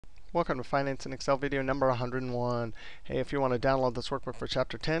Welcome to Finance in Excel video number 101. Hey, if you want to download this workbook for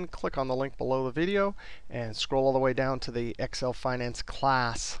Chapter 10, click on the link below the video and scroll all the way down to the Excel Finance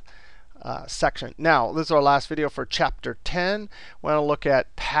class section. Now, this is our last video for Chapter 10. We want to look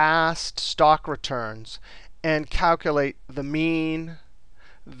at past stock returns and calculate the mean,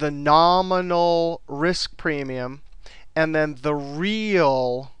 the nominal risk premium, and then the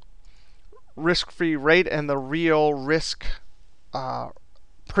real risk-free rate and the real risk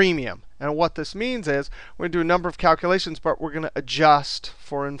premium. And what this means is we're going to do a number of calculations, but we're going to adjust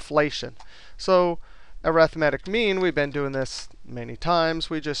for inflation. So arithmetic mean, we've been doing this many times.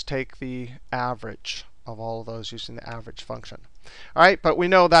 We just take the average of all of those using the average function. All right, but we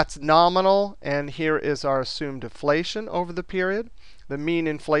know that's nominal, and here is our assumed inflation over the period, the mean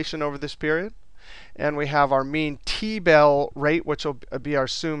inflation over this period. And we have our mean T-bill rate, which will be our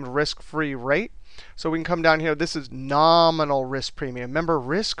assumed risk-free rate. So we can come down here. This is nominal risk premium. Remember,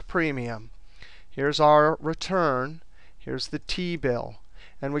 risk premium. Here's our return. Here's the T-bill.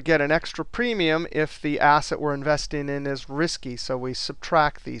 And we get an extra premium if the asset we're investing in is risky. So we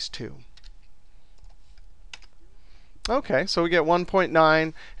subtract these two. OK, so we get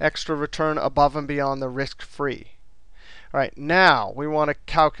 1.9 extra return above and beyond the risk-free. All right, now we want to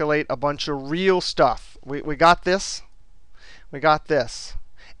calculate a bunch of real stuff. We got this. We got this.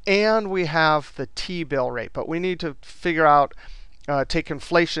 And we have the T-bill rate. But we need to figure out, take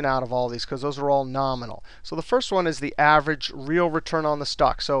inflation out of all these, because those are all nominal. So the first one is the average real return on the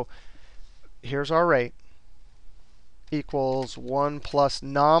stock. So here's our rate, equals 1 plus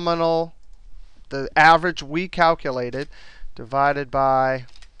nominal, the average we calculated, divided by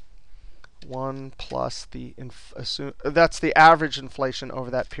 1 plus the, that's the average inflation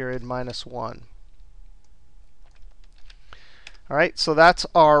over that period, minus 1. All right, so that's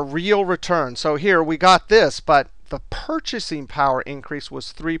our real return. So here we got this, but the purchasing power increase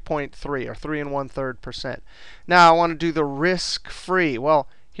was 3.3, or 3 1/3%. Now I want to do the risk-free. Well,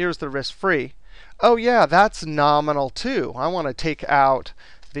 here's the risk-free. Oh yeah, that's nominal too. I want to take out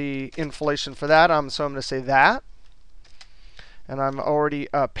the inflation for that. So I'm going to say that. And I've already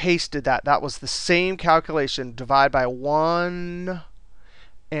pasted that. That was the same calculation. Divide by 1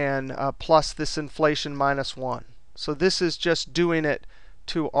 and plus this inflation minus 1. So this is just doing it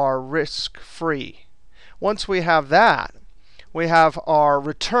to our risk-free. Once we have that, we have our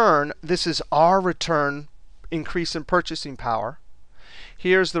return. This is our return, increase in purchasing power.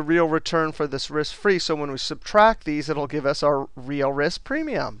 Here's the real return for this risk-free. So when we subtract these, it'll give us our real risk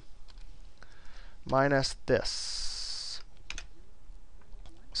premium minus this.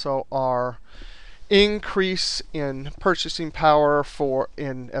 So our increase in purchasing power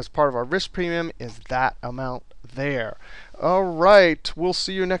as part of our risk premium is that amount there. All right, we'll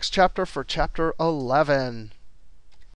see you next chapter for chapter 11.